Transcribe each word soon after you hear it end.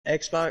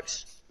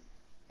Xbox.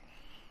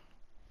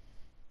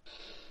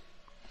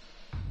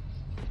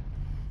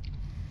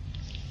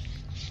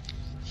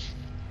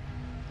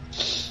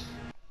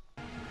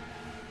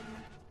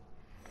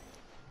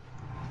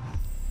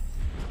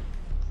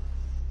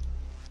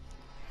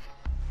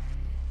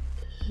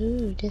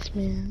 Ooh, this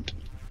man.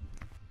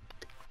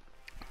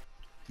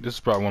 This is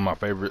probably one of my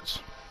favorites.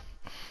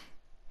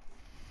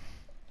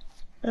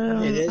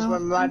 It is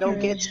when I don't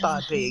think get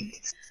spot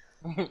peek.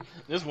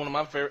 This is one of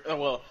my favorite. Oh,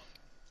 well,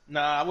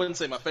 nah, I wouldn't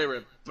say my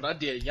favorite, but I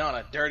did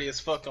Yana dirty as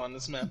fuck on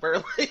this map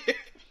earlier.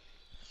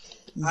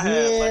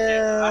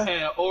 I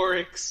had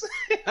Oryx.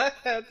 I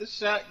had the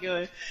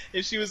shotgun,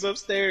 and she was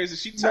upstairs, and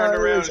she turned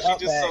around and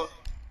she just saw.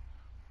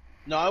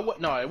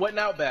 No, it wasn't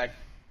Outback.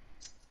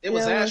 It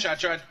was Ash. I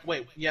tried.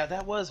 Wait, yeah,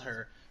 that was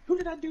her. Who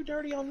did I do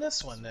dirty on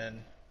this one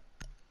then?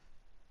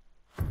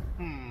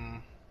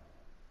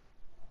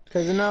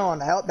 Because no,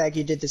 on Outback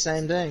you did the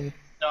same thing.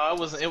 No, it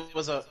wasn't. It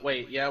was a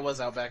wait. Yeah, it was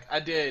Outback. I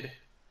did.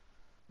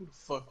 Who the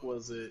fuck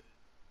was it?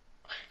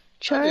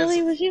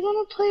 Charlie, was you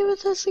gonna play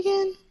with us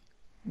again?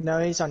 No,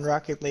 he's on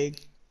Rocket League.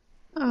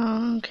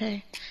 Oh,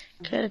 okay.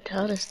 Could have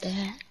told us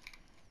that.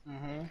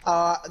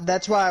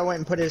 That's why I went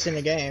and put us in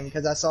the game,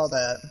 because I saw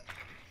that.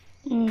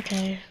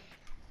 Okay.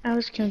 I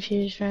was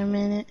confused for a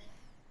minute.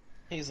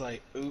 He's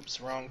like, oops,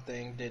 wrong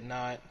thing, did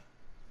not.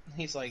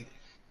 He's like,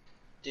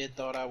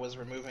 thought I was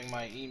removing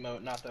my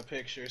emote, not the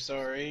picture,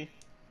 sorry.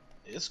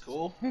 It's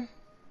cool.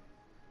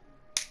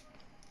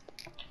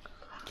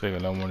 Take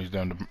another one of these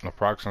damn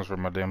naproxens for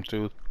my damn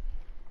tooth.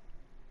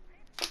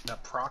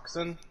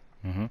 Naproxen?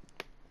 Mm-hmm.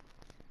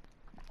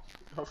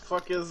 The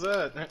fuck is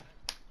that?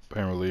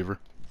 Pain reliever.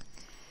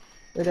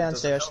 They're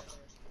downstairs.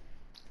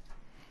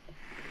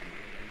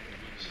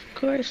 Of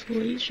course,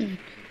 Legion.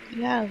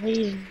 Yeah,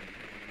 Legion.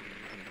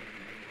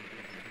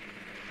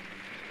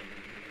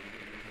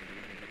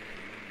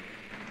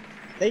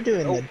 They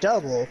doing the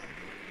double.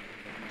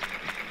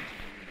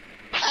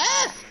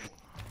 Ah!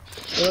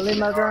 Will leave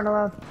my drone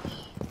alone?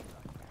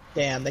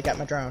 Damn, they got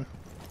my drone.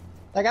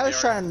 Like, I was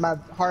trying my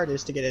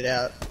hardest to get it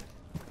out.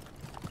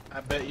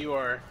 I bet you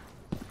are.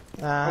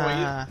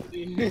 Ah. Oh,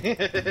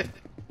 wait,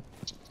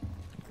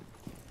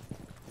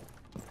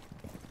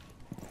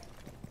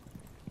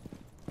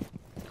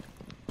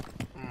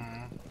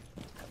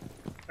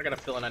 I got a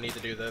feeling I need to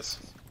do this.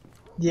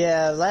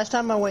 Yeah, last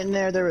time I went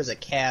in there was a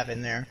cab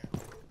in there.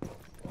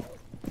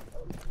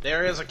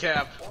 There is a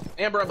cap.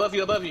 Amber, above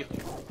you, above you.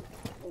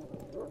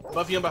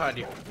 Above you and behind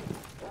you.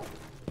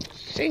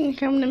 She can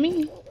come to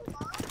me.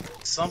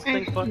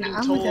 Something fucking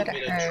I'm told gonna me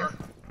go to to her.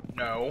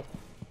 No.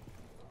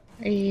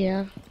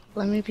 Yeah,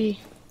 let me be.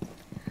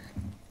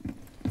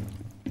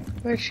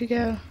 Where'd she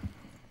go?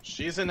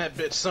 She's in that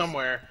bitch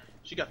somewhere.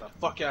 She got the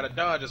fuck out of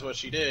Dodge is what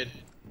she did.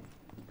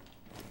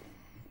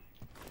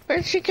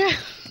 Where'd she go?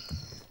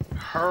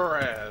 Her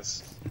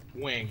ass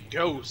went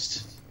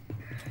ghost.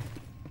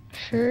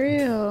 For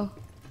real.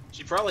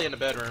 She probably in the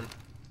bedroom.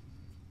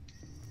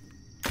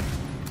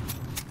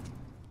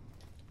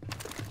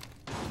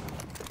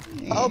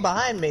 Oh,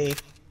 behind me.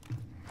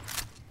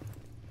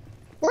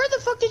 Where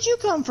the fuck did you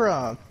come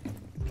from?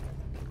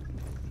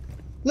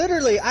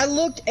 Literally, I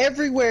looked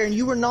everywhere and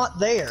you were not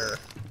there.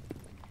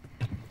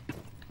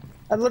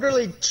 I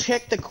literally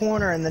checked the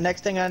corner and the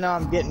next thing I know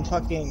I'm getting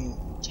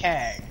fucking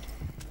tagged.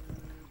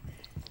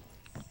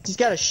 He's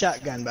got a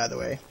shotgun, by the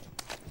way.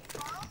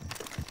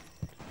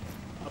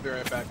 I'll be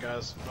right back,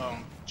 guys.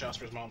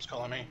 Jasper's mom's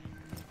calling me.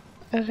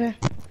 Okay.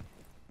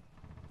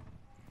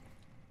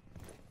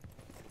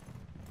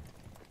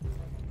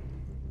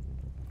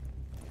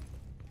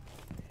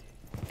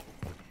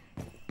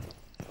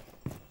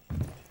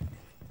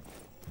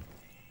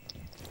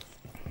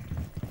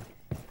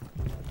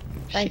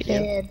 Thank She you.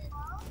 did.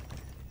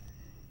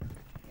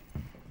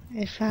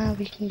 It's fine,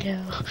 we can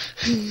go.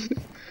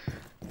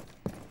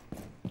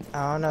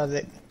 I don't know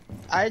that.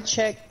 I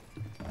checked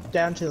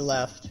down to the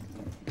left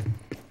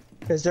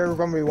because they're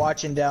going to be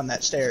watching down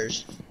that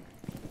stairs.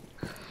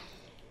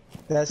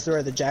 That's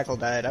where the jackal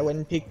died. I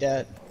wouldn't peek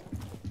that.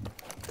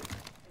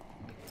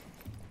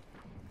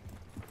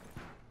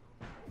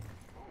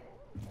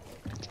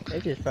 They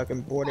just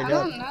fucking boarded I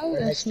up. don't know right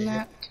this next to you.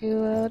 map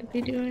too well to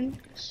be doing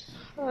this.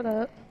 Hold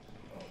up.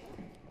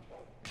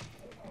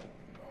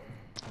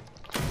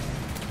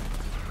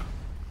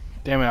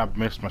 Damn it, I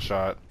missed my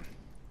shot.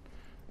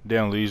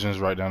 Damn Legion's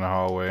right down the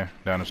hallway,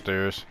 down the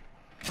stairs.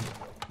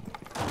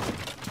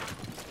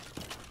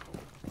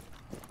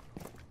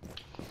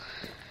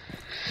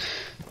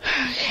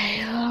 Okay,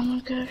 well, I'm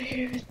gonna go over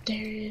here with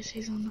Darius.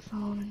 He's on the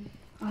phone and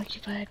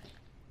occupied.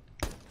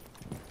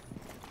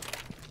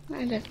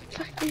 Where the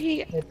fuck did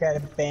he go? They've got a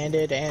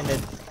bandit and a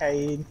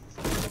Kaid.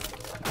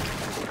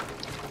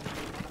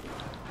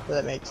 So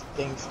that makes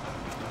things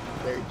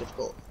very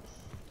difficult.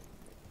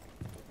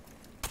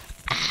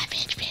 Ah,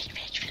 bitch, bitch,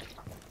 bitch, bitch.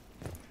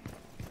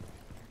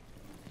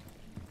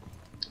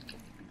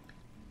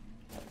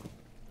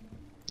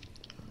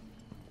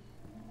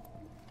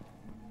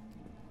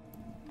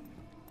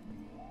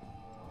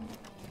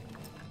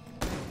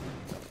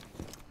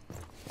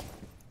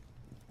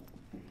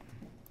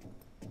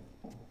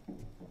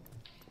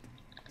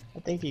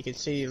 think you can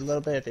see a little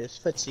bit of his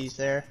footsies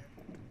there.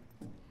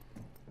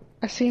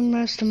 I see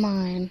most of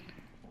mine.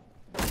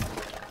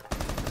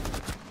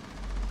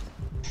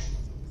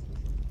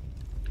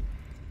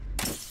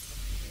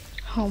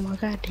 Oh my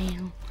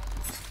goddamn.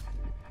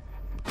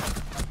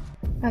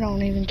 I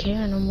don't even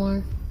care no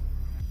more.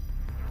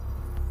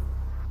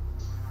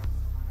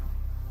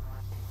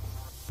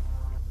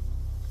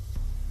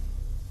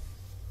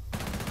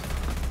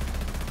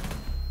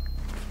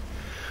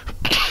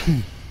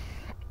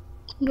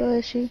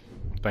 Bless you.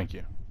 Thank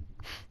you.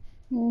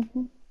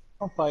 Mm-hmm.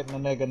 I'm fighting a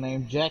nigga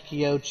named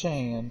Jackie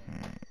O'Chan.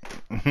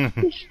 Oh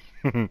shit,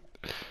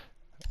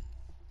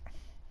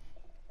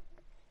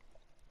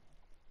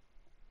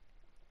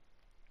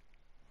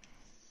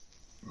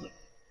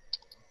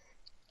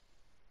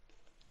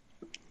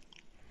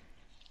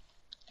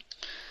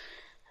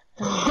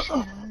 I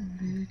wasn't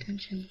paying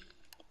attention.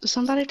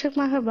 Somebody took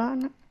my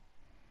Habana.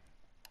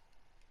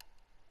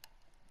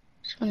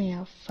 It's funny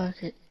how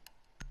fuck it.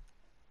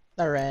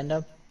 Not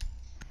random.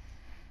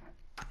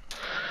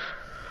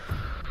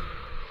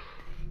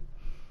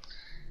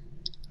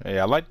 Hey,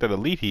 I like that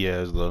elite he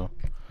has though.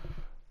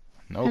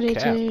 No I do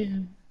cap.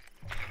 too.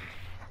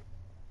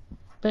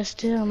 But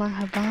still, my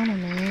Habana,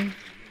 man.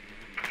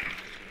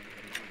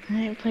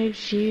 I ain't played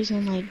Fuse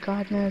in like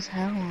God knows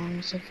how long,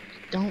 so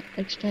don't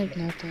expect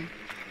nothing.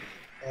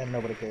 And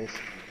nobody cares.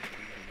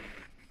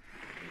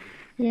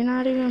 You're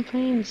not even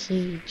playing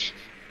Siege.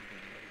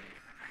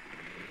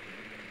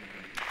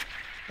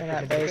 In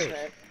that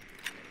basement.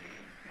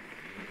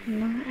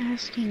 I'm not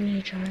asking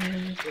you,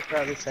 Charlie. It's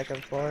probably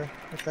second floor,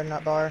 if they're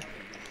not bar.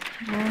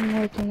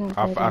 I'm looking at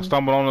I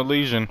stumbled on the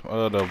Legion,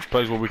 the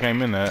place where we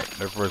came in at,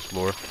 their first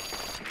floor.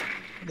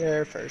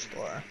 Their first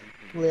floor.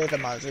 With a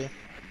Mozzie.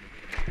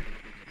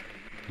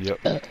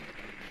 Yep.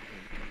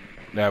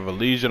 They have a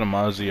Legion, a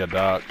Mozzie, a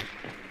Doc.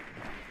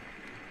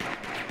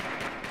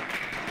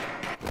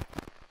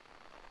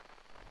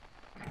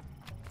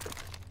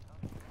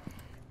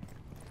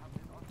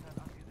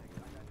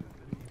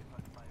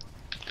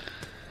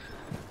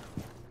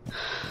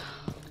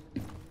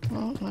 I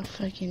want my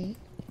fucking...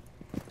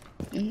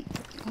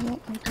 I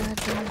want my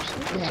goddamn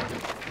shit back.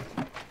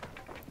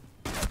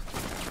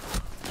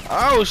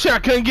 Oh shit, I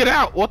couldn't get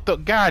out! What the...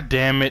 God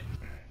damn it.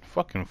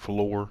 Fucking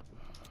floor.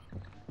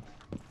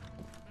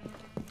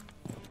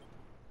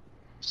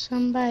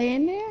 Somebody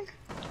in there?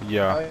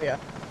 Yeah. Oh yeah.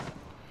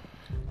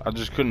 I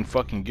just couldn't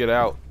fucking get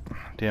out.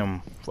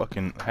 Damn,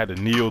 fucking had to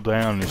kneel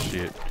down and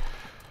shit.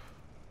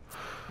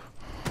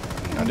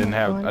 I didn't...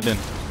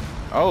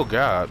 Oh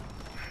god.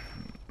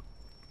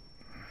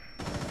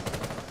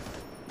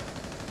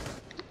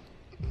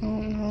 I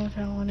don't know if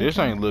I want to. This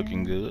ain't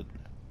looking good.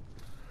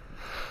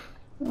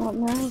 I don't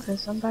know,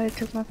 because somebody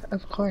took my...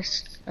 Of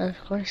course. Of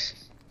course.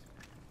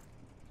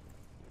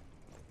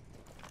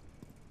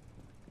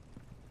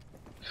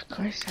 Of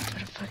course I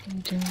put a fucking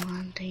doom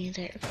on to you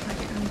there. Fuck,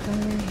 I'm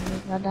coming in here.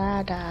 If I die,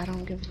 I die. I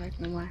don't give a fuck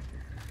no more.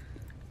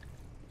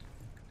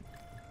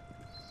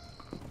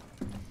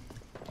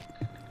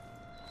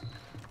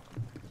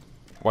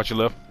 Watch your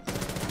left.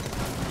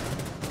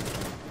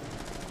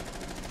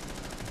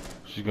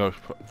 She's gonna...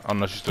 Oh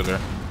no, she's still there.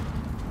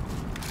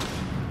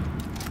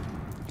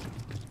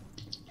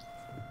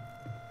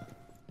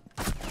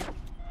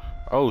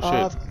 Oh shit.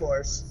 Of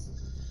course.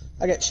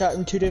 I got shot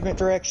in 2 different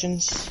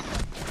directions.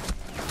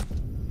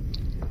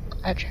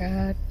 I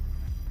tried.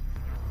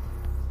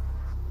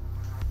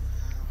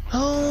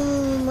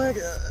 Oh my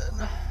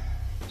god.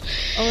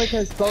 Only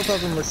because both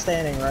of them were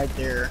standing right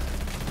there.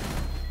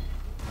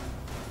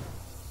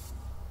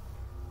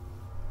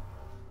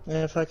 And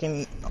I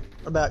fucking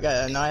about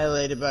got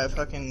annihilated by a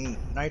fucking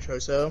nitro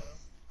so.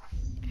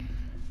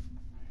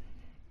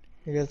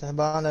 Because the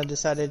Habana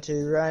decided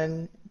to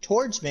run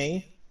towards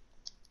me.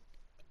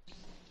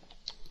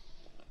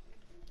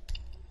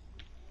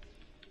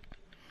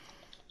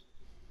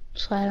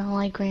 So I don't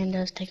like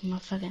Grandos taking my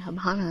fucking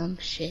Habana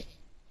and shit.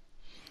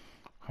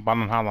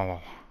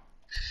 Habana.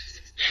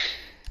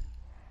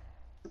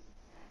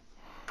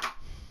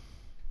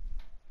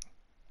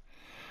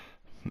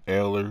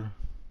 Eller.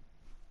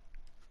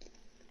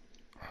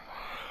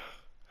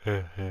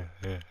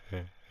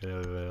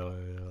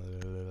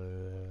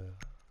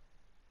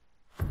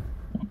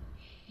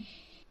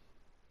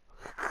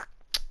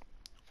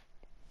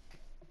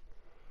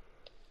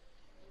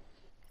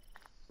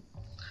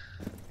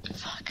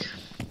 Fuck.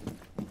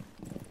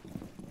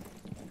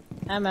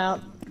 I'm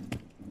out.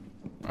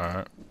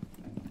 Alright.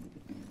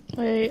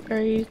 Wait,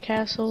 are you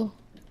castle?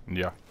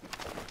 Yeah.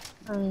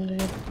 I'm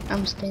good.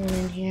 I'm staying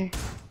in here.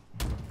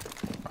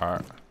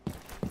 Alright.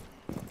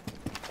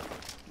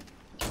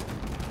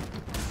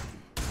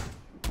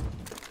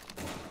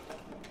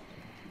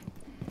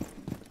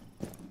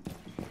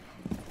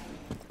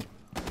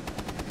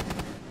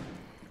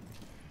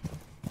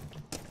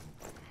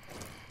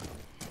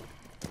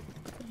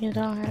 You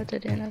don't have to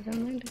do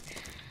nothing.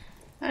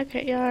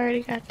 Okay, you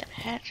already got the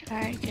hatch.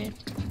 Alright, good.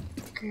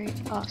 Great,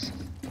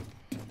 awesome.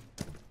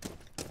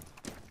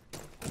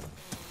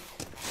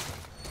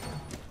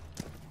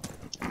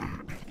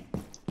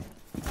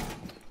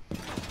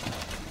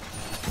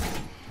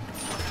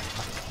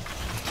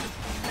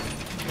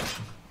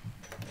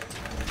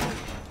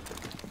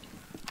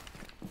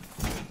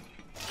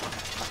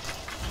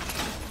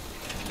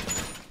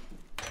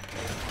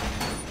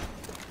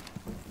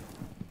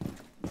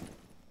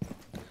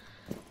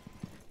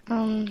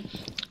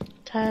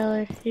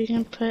 Tyler, you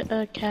can put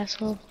a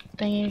castle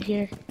thing in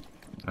here.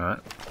 Alright.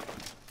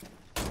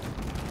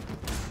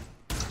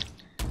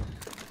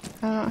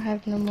 I don't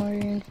have no more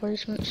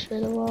reinforcements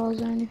for the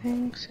walls or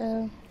anything,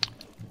 so...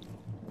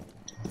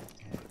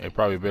 It's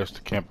probably best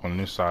to camp on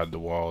this side of the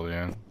wall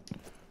then.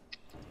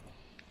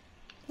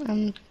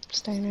 I'm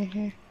staying right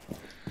here.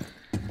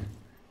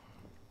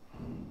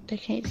 They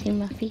can't see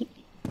my feet.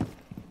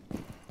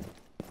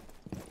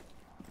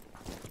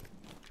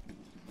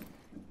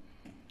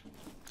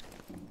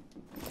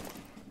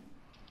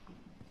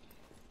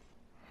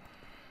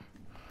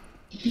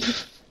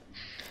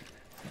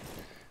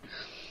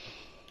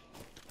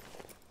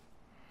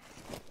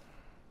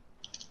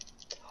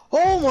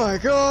 Oh my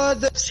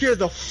god, that scared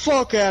the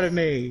fuck out of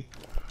me!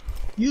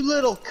 You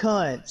little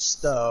cunts,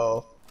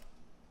 though.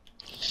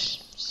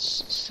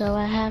 So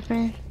what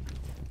happened?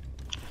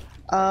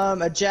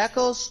 A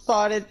jackal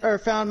spotted, or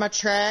found my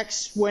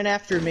tracks, went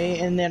after me,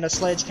 and then a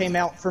sledge came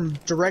out from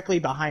directly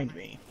behind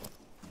me.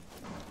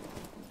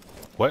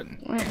 What?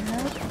 Wait,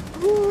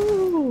 how?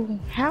 Ooh,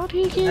 how'd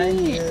he get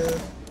in?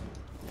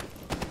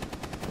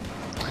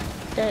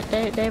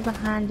 They're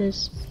behind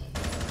us.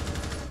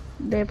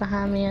 They're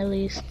behind me at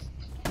least.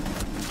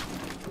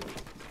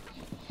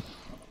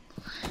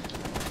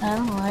 I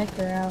don't like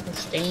where I was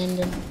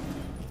standing.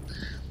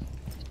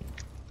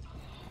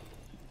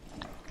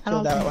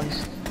 Killed that one.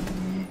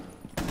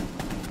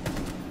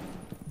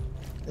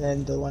 And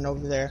then the one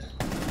over there.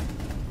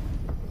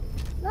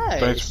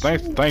 Nice.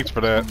 Thanks for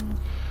that.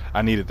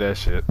 I needed that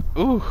shit.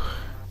 Ooh.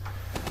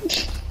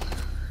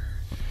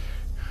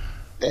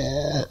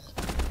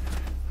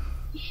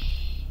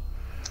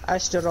 I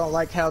still don't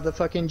like how the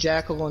fucking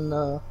jackal and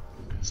the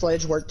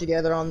sledge worked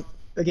together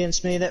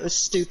against me. That was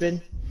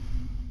stupid.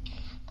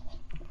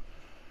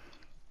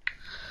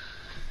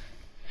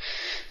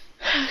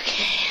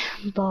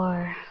 Okay,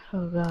 bar.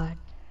 Oh god.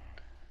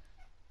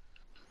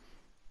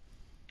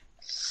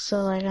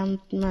 So like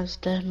I'm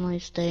most definitely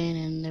staying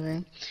in the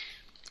room.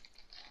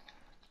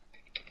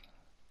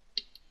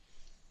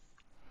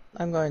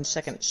 I'm going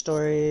second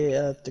story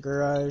of the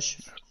garage.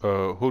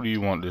 Who do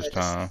you want this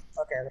time?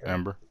 Okay.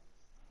 Amber?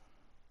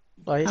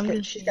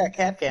 Well, she's got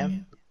cap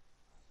cam.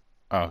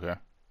 Oh, okay.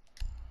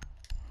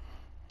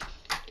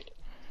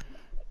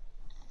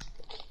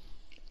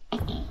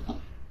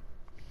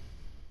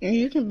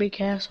 You can be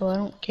castle, I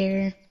don't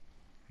care.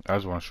 I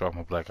just want to show off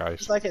my black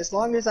ice. It's like, as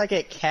long as I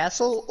get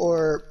castle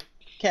or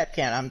cap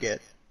can, I'm good.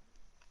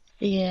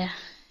 Yeah.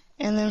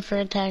 And then for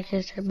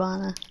attackers,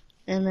 Urbana.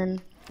 And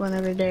then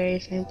whenever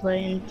Darius ain't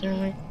playing through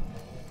me.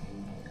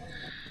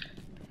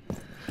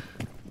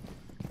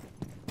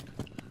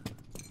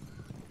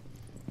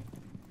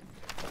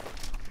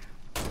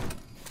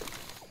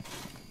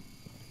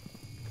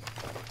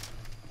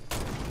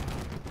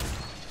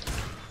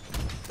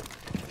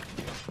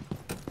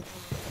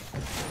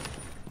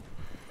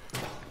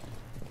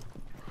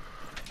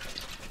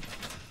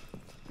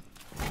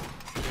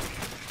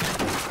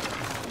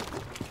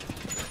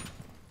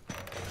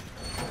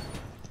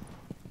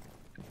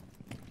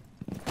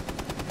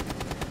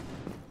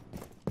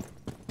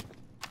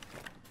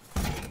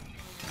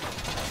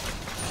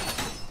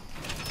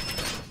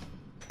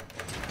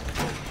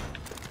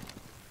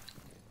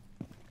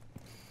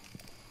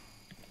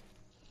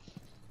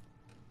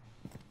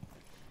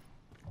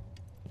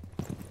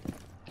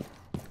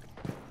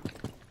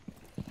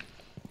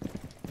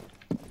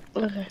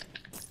 Okay.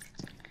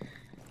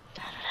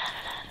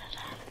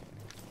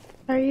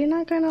 Are you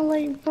not gonna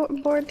like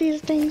board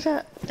these things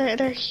up?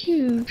 They're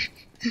huge.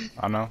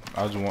 I know.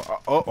 I just want.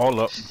 Oh, hold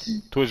up.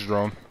 Twitch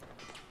drone.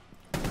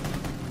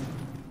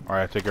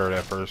 Alright, take care of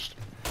that first.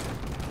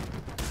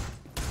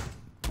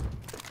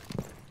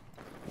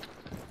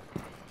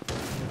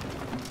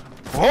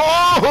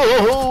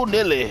 Oh,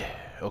 Nelly.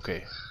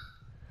 Okay.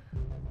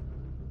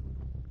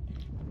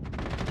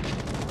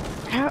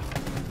 How?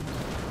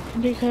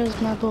 Because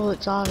my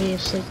bullets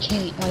obviously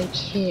can't like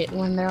hit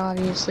when they're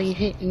obviously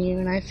hitting you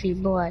and I see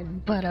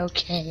blood, but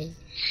okay.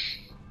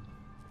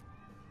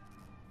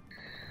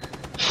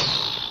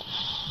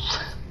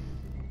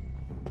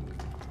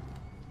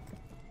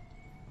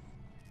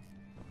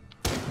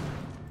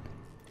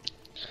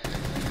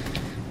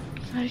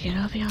 Fuck it,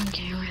 I'll be on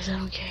cameras, I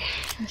don't care.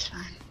 That's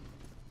fine.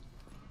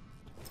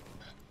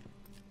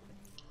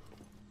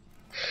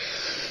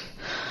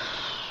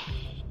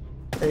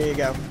 There you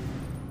go.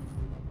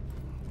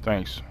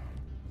 Thanks.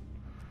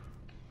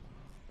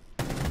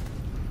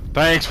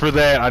 Thanks for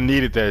that. I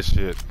needed that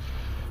shit.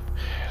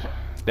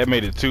 That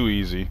made it too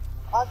easy.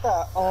 I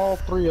got all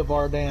 3 of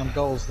our damn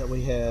goals that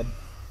we had.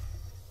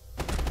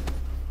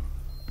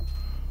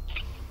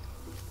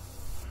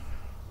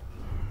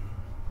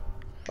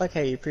 Like how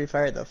you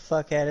pre-fired the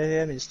fuck out of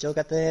him and still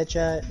got the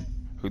headshot.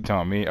 Who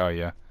telling me? Oh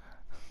yeah.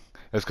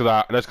 That's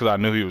cause I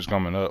knew he was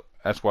coming up.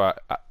 That's why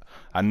I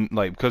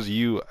like, because of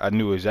you, I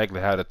knew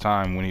exactly how the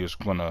time when his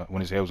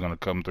head was gonna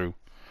come through.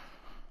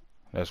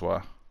 That's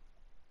why.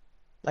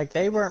 Like,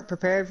 they weren't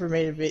prepared for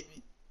me to be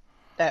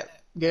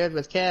that good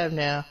with Cav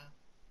now.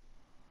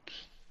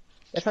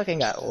 They fucking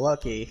got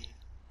lucky.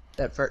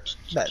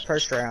 that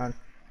first round.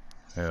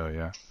 Hell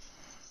yeah.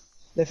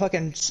 They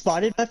fucking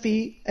spotted my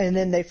feet, and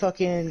then they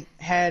fucking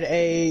had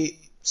a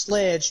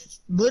sledge.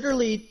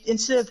 Literally,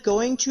 instead of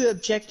going to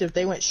objective,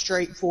 they went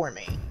straight for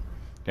me.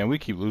 Damn, we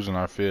keep losing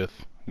our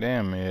fifth.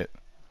 Damn it.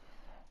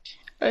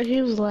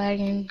 He was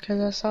lagging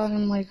because I saw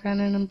him like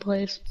running in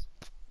place.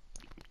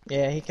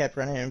 Yeah, he kept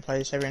running in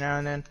place every now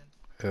and then.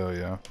 Hell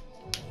yeah.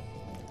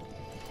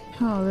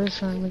 Oh,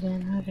 this one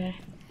again. Okay.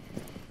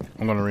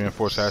 I'm gonna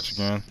reinforce hatch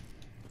again.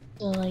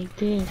 So like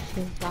this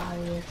is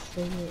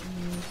obviously getting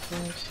me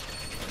first.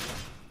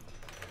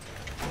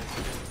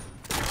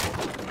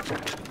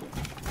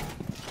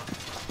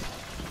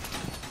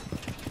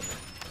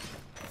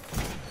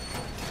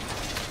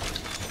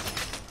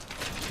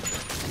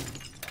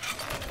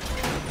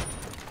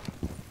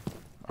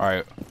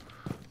 Alright.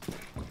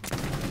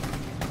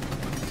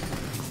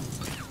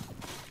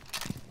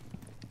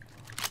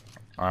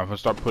 Alright, I'm gonna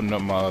start putting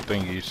up my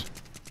thingies.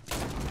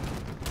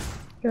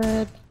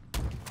 Good.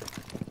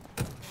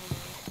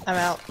 I'm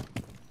out.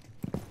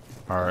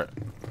 Alright.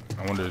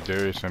 I wonder if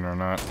Darius in or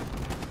not.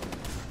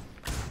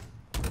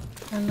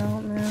 I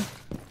don't know.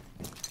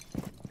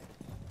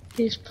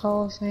 He's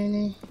Paul's, ain't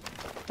he?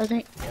 I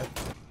think. Yep.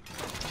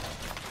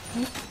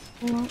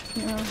 Well,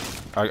 no.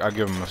 I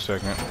give him a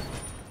second.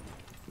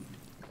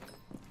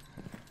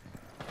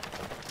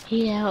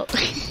 He out.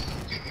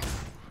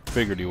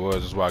 Figured he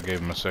was, that's why I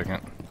gave him a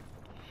second.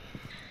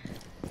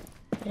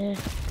 Yeah.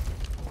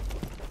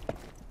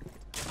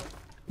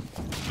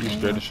 You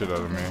scared the shit out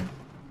of me.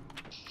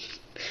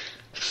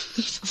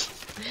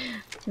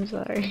 I'm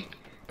sorry.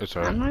 It's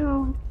I'm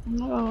alright.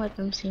 not gonna let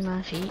them see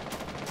my feet.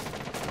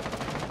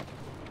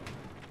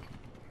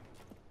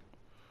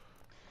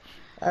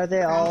 Are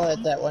they all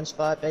at that one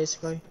spot,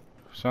 basically?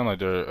 Sound like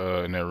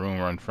they're in that room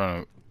right in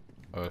front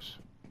of us.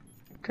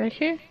 Right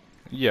here?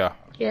 Yeah.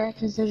 Yeah,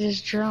 because they're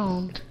just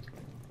droned.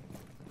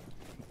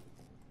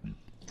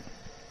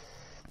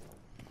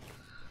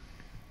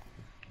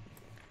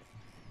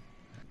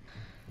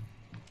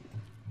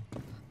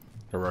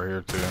 They're right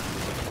here too.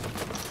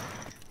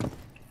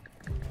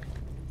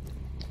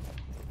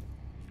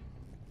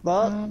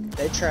 Well,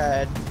 they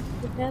tried.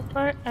 With that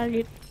part,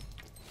 I'ma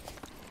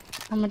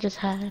just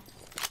hide.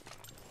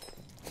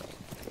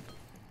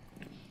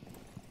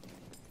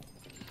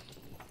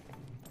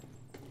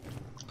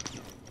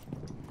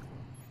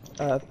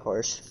 Of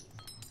course.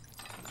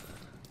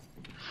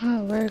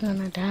 Oh, we're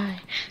gonna die.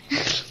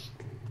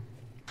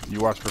 You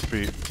watch for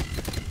feet.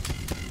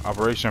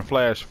 Operation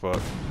Flash fuck.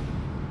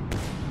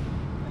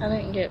 I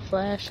didn't get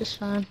flash, it's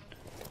fine.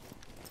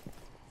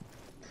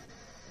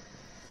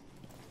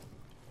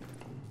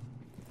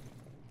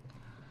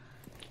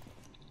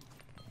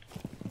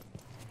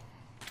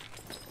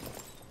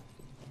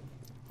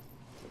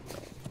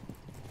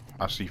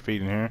 I see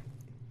feet in here.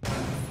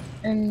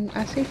 And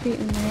I see feet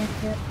in there,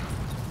 yep.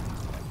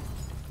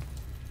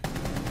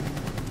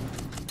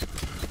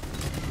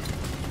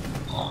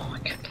 Oh my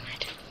god,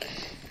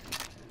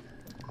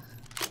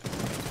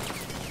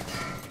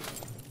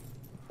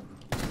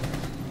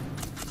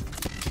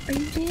 are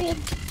you dead?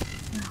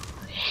 No,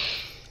 okay.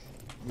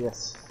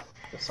 Yes.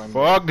 Yes, I'm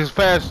Fuck, this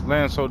fast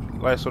lasts so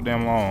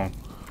damn long.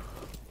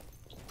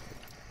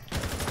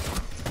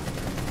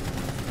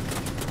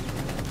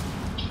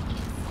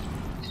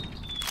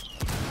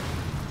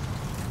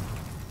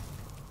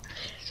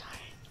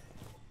 Sorry.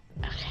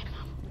 Okay,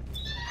 Mom.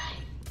 Bye.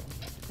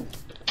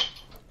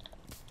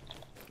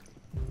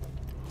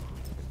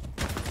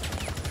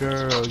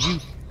 Girl, you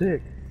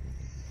sick.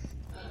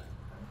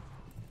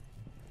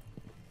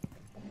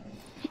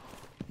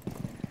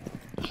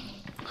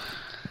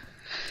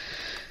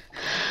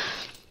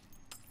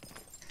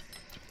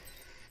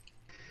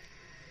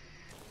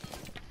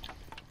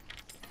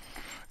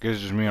 Guess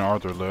it's just me and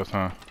Arthur left,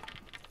 huh?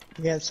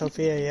 Yeah,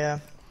 Sophia, yeah.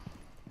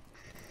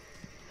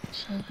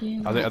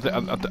 Sophia, I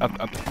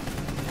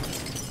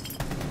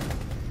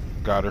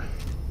got her.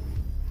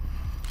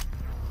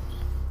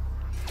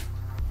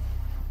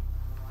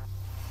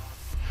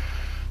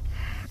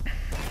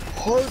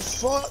 Hard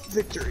fought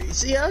victory.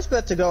 See, I was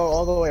about to go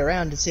all the way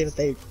around to see if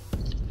they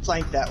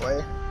flanked that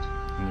way.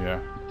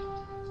 Yeah.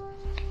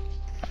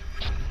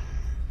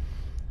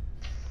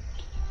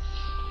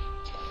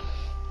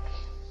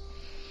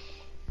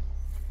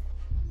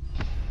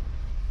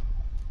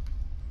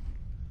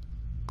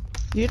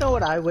 You know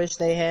what I wish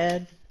they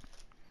had?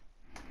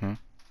 Hmm?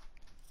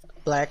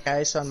 Black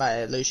ice on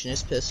my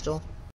illusionist pistol.